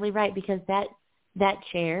exactly right, because that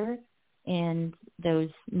chair and those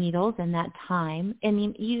needles and that time. I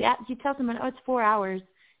mean, you tell someone, it's 4 hours.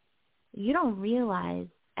 You don't realize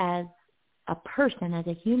as a person, as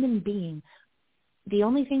a human being, the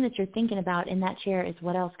only thing that you're thinking about in that chair is,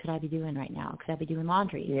 what else could I be doing right now? Could I be doing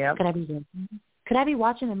laundry? Yep. Could I be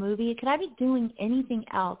watching a movie? Could I be doing anything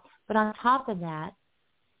else? But on top of that,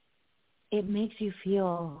 it makes you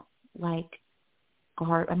feel like,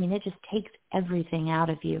 it just takes everything out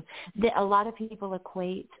of you. A lot of people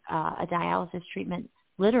equate a dialysis treatment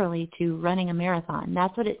literally to running a marathon.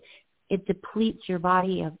 That's what it depletes your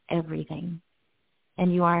body of everything.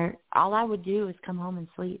 And all I would do is come home and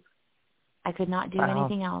sleep. I could not do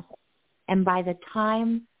anything else. And by the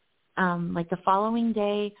time, like the following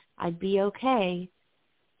day, I'd be okay,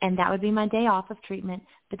 and that would be my day off of treatment.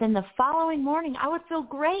 But then the following morning, I would feel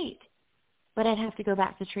great, but I'd have to go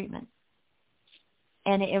back to treatment.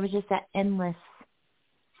 And it was just that endless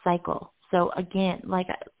cycle. So again, like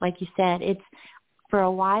you said, for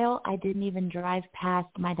a while, I didn't even drive past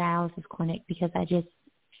my dialysis clinic because I just,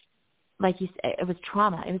 like you said, it was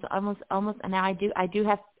trauma. It was almost. And now I do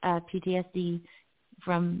have PTSD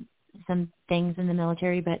from some things in the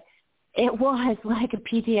military, but it was like a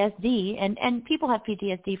PTSD, and people have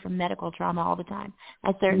PTSD from medical trauma all the time.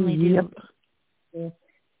 I certainly do.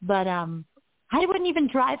 But I wouldn't even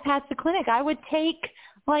drive past the clinic. I would take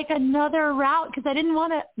like another route because I didn't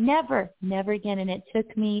want to. Never again. And it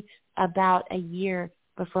took me about a year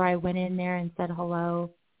before I went in there and said hello.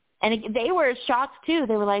 And they were shocked, too.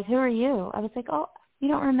 They were like, who are you? I was like, oh, you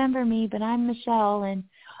don't remember me, but I'm Michelle. And,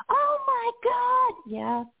 oh, my God.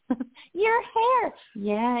 Yeah. Your hair.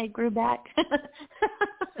 Yeah, it grew back.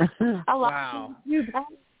 A lot. Wow. Grew back.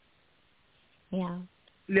 Yeah.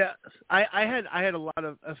 Yeah, I had a lot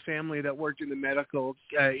of a family that worked in the medical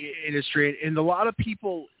industry, and a lot of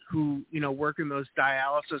people who, work in those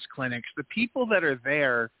dialysis clinics, the people that are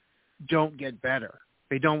there don't get better.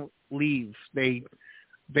 They don't leave. They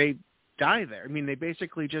die there. I mean, they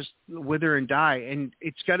basically just wither and die. And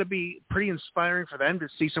it's got to be pretty inspiring for them to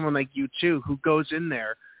see someone like you too, who goes in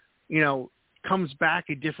there, comes back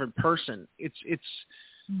a different person. It's.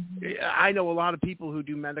 I know a lot of people who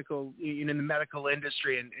do medical in the medical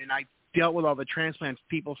industry, and I dealt with all the transplant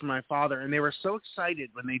people for my father, and they were so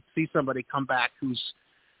excited when they see somebody come back who's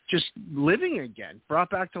just living again, brought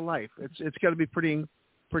back to life. It's got to be pretty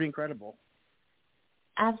incredible.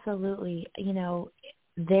 Absolutely.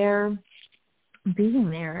 They're being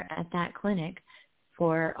there at that clinic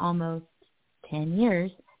for almost 10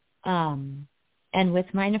 years, and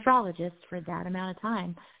with my nephrologist for that amount of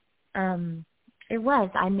time.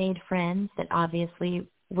 I made friends that obviously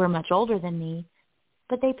were much older than me,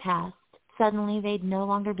 but they passed. Suddenly they'd no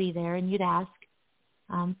longer be there, and you'd ask,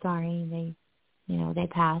 I'm sorry, they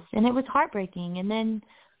passed. And it was heartbreaking. And then,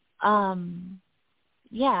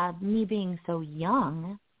 me being so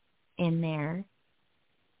young in there,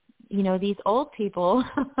 these old people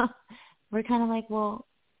were kind of like, well,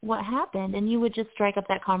 what happened? And you would just strike up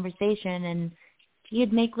that conversation, and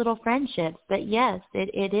you'd make little friendships. But yes,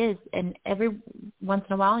 it is. And every once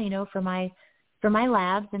in a while, for my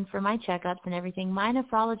labs and for my checkups and everything, my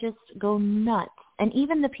nephrologists go nuts. And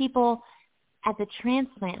even the people at the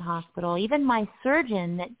transplant hospital, even my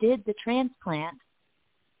surgeon that did the transplant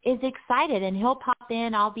is excited, and he'll pop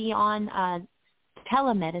in. I'll be on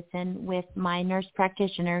telemedicine with my nurse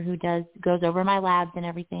practitioner who goes over my labs and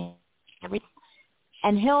everything.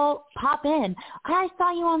 And he'll pop in. I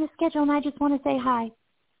saw you on the schedule, and I just want to say hi,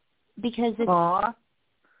 because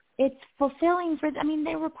it's fulfilling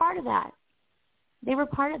they were part of that.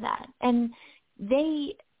 And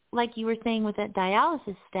they, like you were saying with that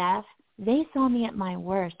dialysis staff, they saw me at my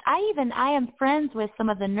worst. I am friends with some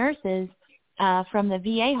of the nurses from the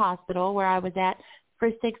VA hospital where I was at for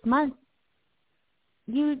 6 months.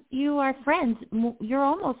 You are friends. You're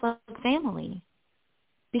almost like family,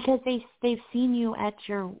 because they've seen you at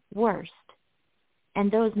your worst. And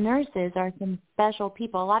those nurses are some special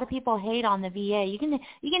people. A lot of people hate on the VA. You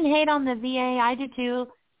can hate on the VA. I do too.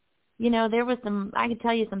 You know, there was I could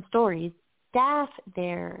tell you some stories. Staff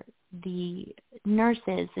there, the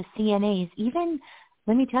nurses, the CNAs, even,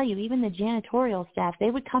 let me tell you, even the janitorial staff, they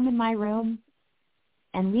would come in my room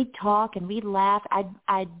and we'd talk and we'd laugh.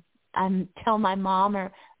 I'd tell my mom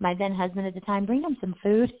or my then husband at the time, bring them some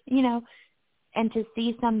food, you know, and to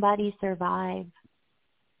see somebody survive,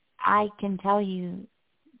 I can tell you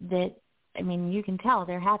that, I mean, you can tell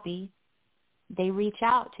they're happy. They reach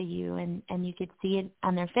out to you, and you could see it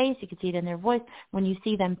on their face. You could see it in their voice. When you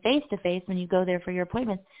see them face-to-face, when you go there for your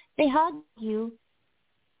appointments, they hug you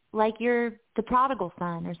like you're the prodigal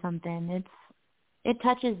son or something. It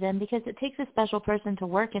touches them because it takes a special person to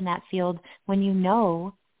work in that field when you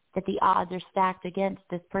know that the odds are stacked against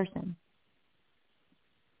this person,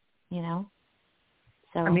 you know?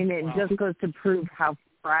 So I mean, it just goes to prove how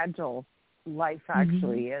fragile life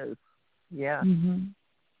actually is. Yeah.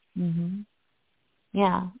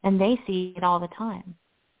 Yeah, and they see it all the time.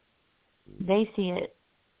 They see it,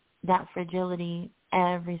 that fragility,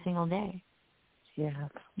 every single day. Yeah.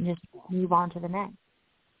 Just move on to the next.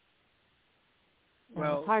 So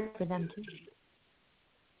well, it's hard for them too.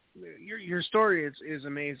 Your story is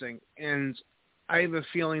amazing, and I have a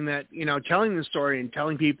feeling that, you know, telling the story and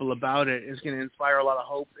telling people about it is going to inspire a lot of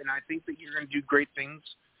hope, and I think that you're going to do great things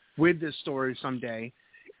with this story someday.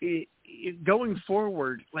 Going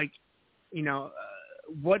forward, like, you know,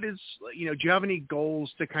 what is, you know, do you have any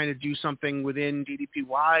goals to kind of do something within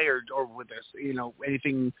DDPY or with this, you know,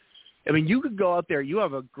 anything? I mean, you could go out there. You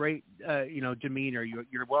have a great, you know, demeanor.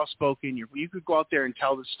 You're well-spoken. You could go out there and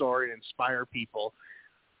tell the story and inspire people.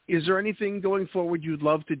 Is there anything going forward you'd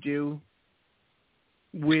love to do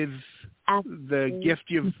with the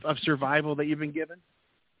gift of survival that you've been given?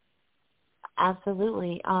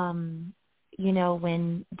 Absolutely. You know,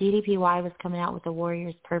 when DDPY was coming out with the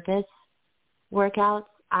Warrior's Purpose workouts,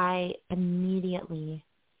 I immediately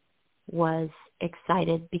was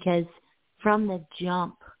excited because from the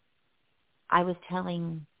jump, I was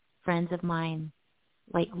telling friends of mine,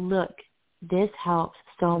 like, look, this helps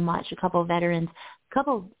so much. A couple veterans,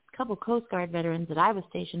 couple Coast Guard veterans that I was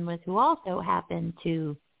stationed with who also happened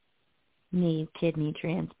to need kidney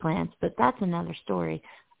transplants, but that's another story.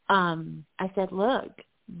 I said, look,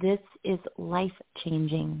 this is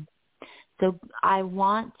life-changing. So I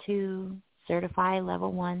want to certify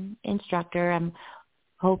level 1 instructor. I'm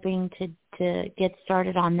hoping to get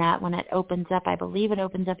started on that when it opens up. I believe it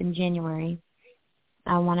opens up in January.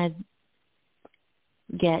 I want to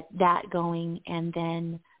get that going, and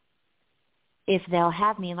then if they'll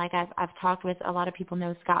have me, like I've talked with a lot of people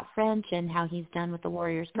know Scott French and how he's done with the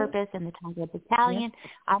Warrior's Purpose and the Tiger Battalion.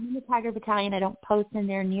 I'm in the Tiger Battalion. I don't post in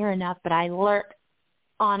there near enough, but I lurk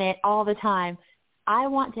on it all the time. I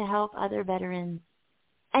want to help other veterans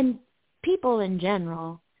and people in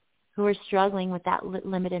general who are struggling with that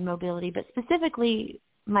limited mobility, but specifically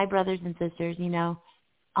my brothers and sisters, you know.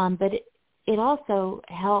 But it also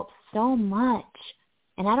helps so much,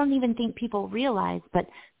 and I don't even think people realize, but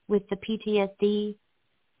with the PTSD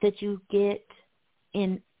that you get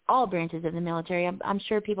in all branches of the military, I'm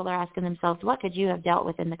sure people are asking themselves, what could you have dealt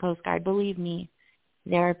with in the Coast Guard? Believe me,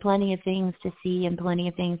 there are plenty of things to see and plenty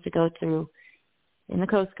of things to go through in the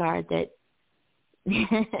Coast Guard that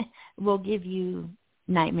will give you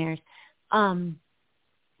nightmares.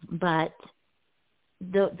 But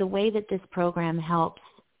the way that this program helps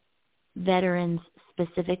veterans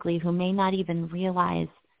specifically who may not even realize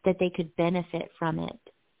that they could benefit from it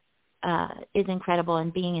is incredible.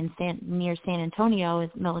 And being in near San Antonio is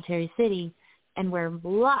military city, and where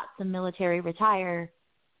lots of military retire,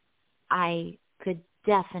 I could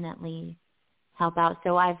definitely help out.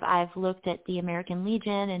 So I've looked at the American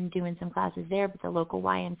Legion and doing some classes there, but the local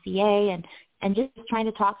YMCA and just trying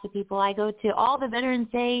to talk to people. I go to all the Veterans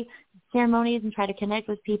Day ceremonies and try to connect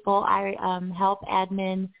with people. I help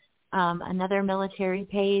admin another military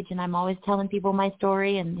page, and I'm always telling people my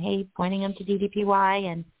story and, hey, pointing them to DDPY,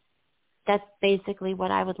 and that's basically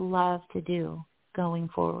what I would love to do going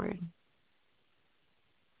forward.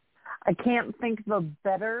 I can't think of a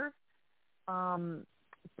better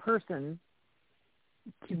person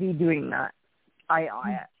to be doing that.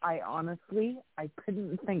 I honestly, I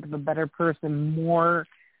couldn't think of a better person more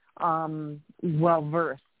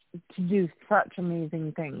well-versed to do such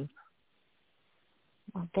amazing things.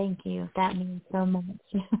 Well, thank you. That means so much.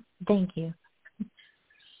 Thank you.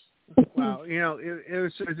 Wow, you know, it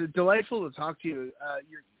was delightful to talk to you.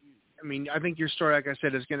 I mean, I think your story, like I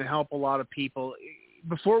said, is going to help a lot of people.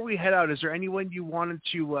 Before we head out, is there anyone you wanted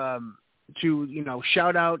to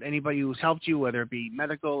shout out anybody who's helped you, whether it be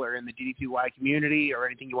medical or in the DDPY community, or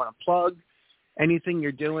anything you want to plug, anything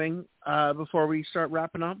you're doing before we start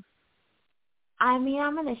wrapping up? I mean,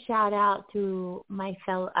 I'm going to shout out to my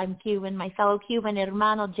fellow Cuban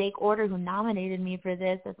hermano, Jake Order, who nominated me for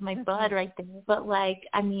this. That's my bud right there. But,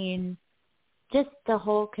 just the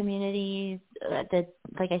whole community,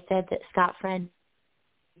 like I said, that Scott Friend,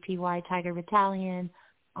 PY Tiger Battalion,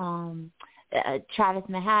 Travis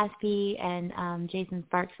Mahaspy, and Jason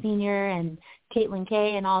Sparks Sr., and Caitlin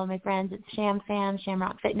K., and all of my friends at Sham Fam,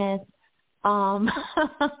 Shamrock Fitness.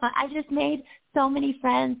 I just made so many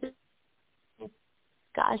friends.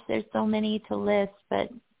 Gosh, there's so many to list, but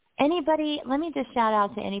let me just shout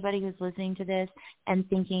out to anybody who's listening to this and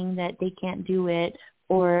thinking that they can't do it,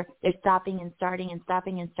 or they're stopping and starting and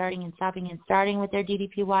stopping and starting and stopping and starting with their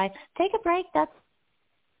DDPY. Take a break. That's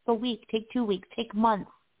a week. Take 2 weeks. Take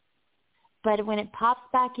months. But when it pops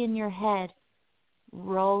back in your head,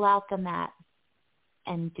 roll out the mat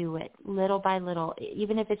and do it little by little,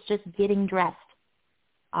 even if it's just getting dressed.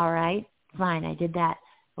 All right? Fine, I did that.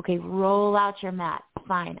 Okay, roll out your mat.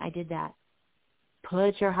 Fine, I did that.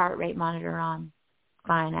 Put your heart rate monitor on.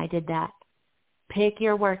 Fine, I did that. Pick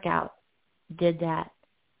your workout. Did that.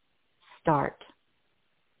 Start.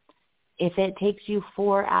 If it takes you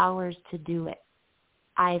 4 hours to do it,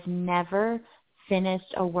 I've never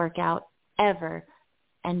finished a workout ever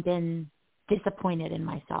and been disappointed in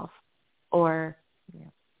myself or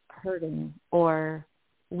hurting or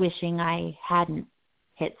wishing I hadn't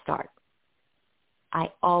hit start.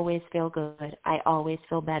 I always feel good. I always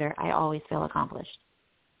feel better. I always feel accomplished.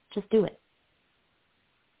 Just do it.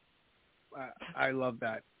 I love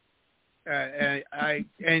that.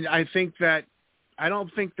 And I think that I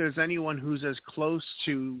don't think there's anyone who's as close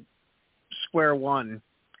to square one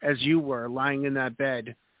as you were, lying in that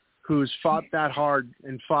bed, who's fought that hard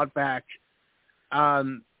and fought back. A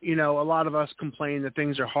lot of us complain that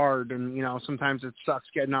things are hard and, sometimes it sucks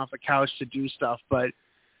getting off the couch to do stuff. But,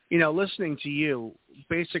 listening to you,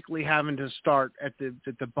 basically having to start at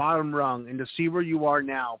the bottom rung and to see where you are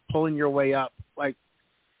now, pulling your way up,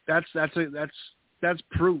 that's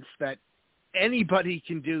proof that anybody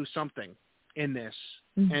can do something in this.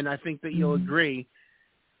 Mm-hmm. And I think that you'll agree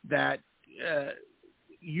that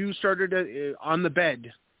you started on the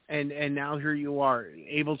bed, and now here you are,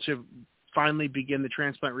 able to finally begin the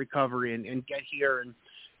transplant recovery and get here. And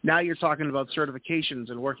now you're talking about certifications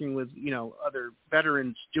and working with, other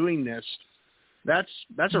veterans doing this.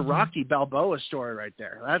 That's a Rocky Balboa story right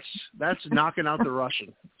there. That's knocking out the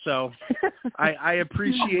Russian. So I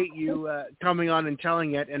appreciate you coming on and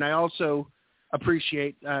telling it. And I also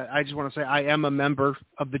appreciate, I just want to say I am a member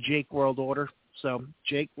of the Jake World Order. So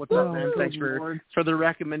Jake, what's up, man? Thanks for the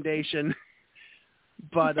recommendation.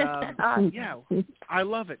 But yeah, I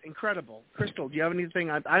love it. Incredible. Crystal, do you have anything?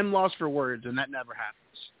 I'm lost for words, and that never happens.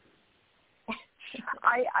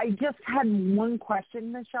 I just had one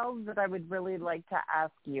question, Michelle, that I would really like to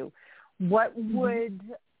ask you. What would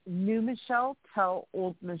new Michelle tell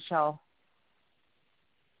old Michelle?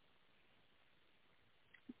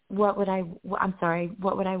 I'm sorry,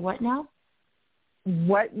 what would I what now?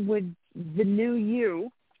 What would the new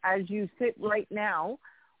you, as you sit right now,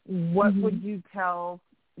 what would you tell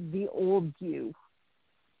the old you?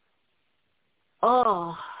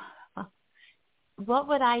 Oh, what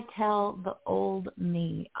would I tell the old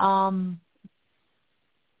me?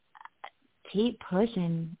 Keep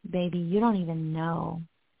pushing, baby. You don't even know.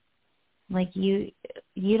 You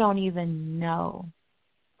don't even know.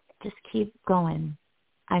 Just keep going.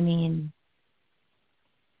 I mean,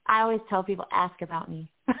 I always tell people, ask about me.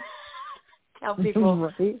 Tell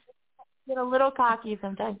people, get a little cocky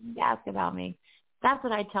sometimes, ask about me. That's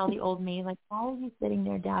what I tell the old me. Why are you sitting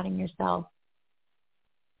there doubting yourself?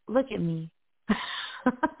 Look at me.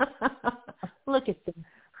 Look at this.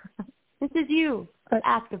 This is you.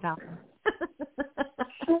 Ask about me.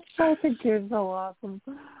 I think you're so awesome.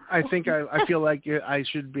 I think I feel like I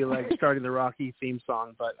should be starting the Rocky theme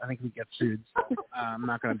song, but I think we get sued. So I'm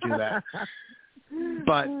not going to do that.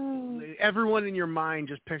 But everyone in your mind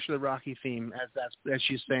just picture the Rocky theme as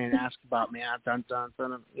she's saying, "Ask about me." Dun, dun,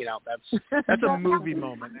 dun, that's a movie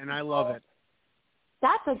moment, and I love it.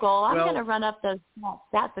 That's a goal. I'm going to run up those steps.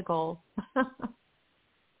 That's a goal.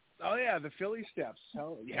 Oh yeah, the Philly steps.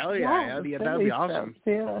 Hell yeah, that'd be awesome. Steps,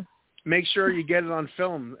 yeah. Make sure you get it on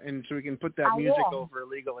film, and so we can put that music over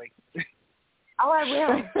illegally. Oh, I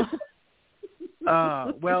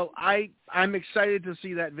will. Well, I'm excited to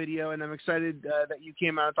see that video, and I'm excited that you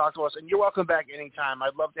came out and talked to us. And you're welcome back anytime.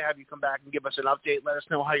 I'd love to have you come back and give us an update. Let us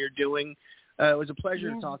know how you're doing. It was a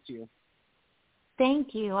pleasure to talk to you.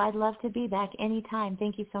 Thank you. I'd love to be back anytime.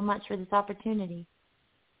 Thank you so much for this opportunity.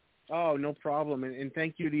 Oh, no problem. And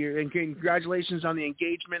thank you to you. And congratulations on the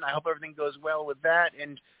engagement. I hope everything goes well with that.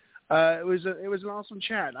 And it was an awesome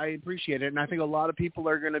chat. I appreciate it. And I think a lot of people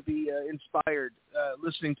are going to be inspired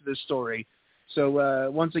listening to this story.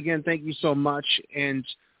 So once again, thank you so much. And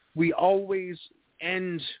we always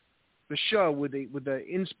end the show with the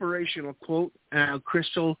inspirational quote.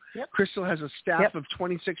 Crystal has a staff of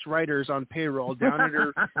 26 writers on payroll down at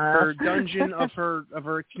her dungeon of her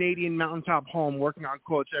Canadian mountaintop home, working on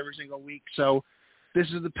quotes every single week. So this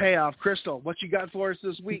is the payoff. Crystal, what you got for us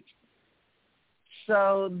this week?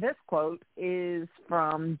 So this quote is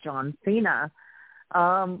from John Cena.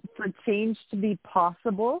 For change to be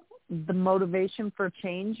possible, the motivation for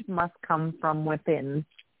change must come from within.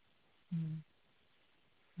 Mm-hmm.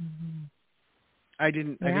 I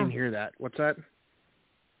didn't hear that. What's that?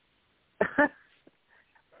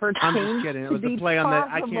 For I'm change just kidding. It was to a be play on that.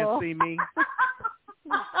 I possible. can't see me.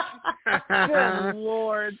 Good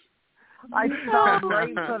Lord. I fell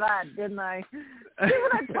right for that, didn't I? See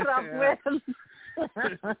what I put up with?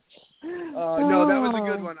 No, that was a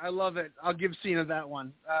good one. I love it. I'll give Cena that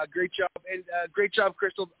one. Great job. And great job,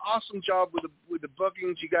 Crystal. Awesome job with the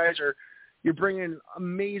bookings. You're bringing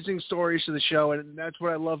amazing stories to the show, and that's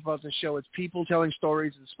what I love about the show. It's people telling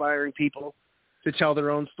stories, inspiring people to tell their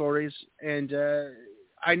own stories. And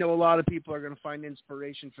I know a lot of people are going to find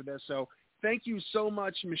inspiration for this. So thank you so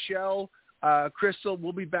much, Michelle. Crystal,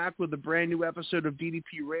 we'll be back with a brand new episode of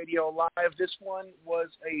DDP Radio Live. This one was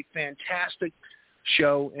a fantastic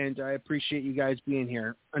show, and I appreciate you guys being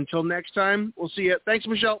here. Until next time, we'll see you. Thanks,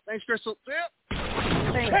 Michelle. Thanks, Crystal. See ya.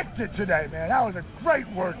 Kicked it today, man. That was a great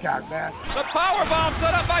workout, man. The power bomb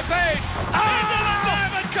set up by Page. Into the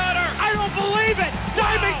Diamond Cutter. I don't believe it.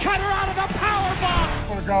 Diamond Cutter out of the power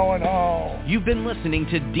bomb. We're going home. You've been listening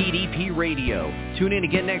to DDP Radio. Tune in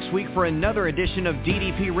again next week for another edition of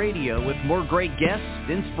DDP Radio with more great guests,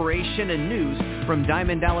 inspiration, and news from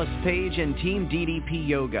Diamond Dallas Page and Team DDP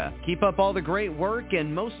Yoga. Keep up all the great work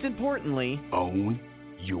and, most importantly, own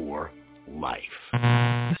your life. This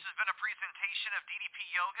has been a presentation of DDP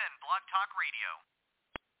Yoga and Blog Talk Radio.